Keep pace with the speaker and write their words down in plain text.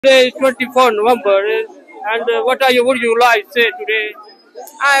Today is 24 November, and would you like to say today?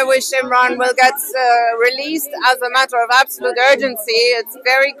 I wish Imran will get released as a matter of absolute urgency. It's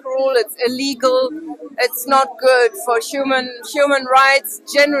very cruel. It's illegal. It's not good for human rights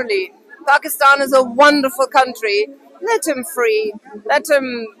generally. Pakistan is a wonderful country. Let him free. Let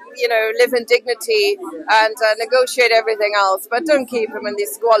him, live in dignity and negotiate everything else. But don't keep him in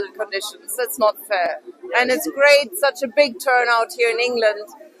these squalid conditions. That's not fair. And it's great, such a big turnout here in England,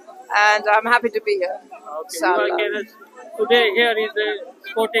 and I'm happy to be here. Okay, today here is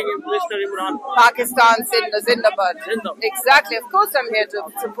supporting Mr. Imran. Pakistan Zindabad. Zindabad. Exactly. Of course I'm here to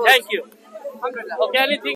support. Thank you. Alhamdulillah. Okay, anything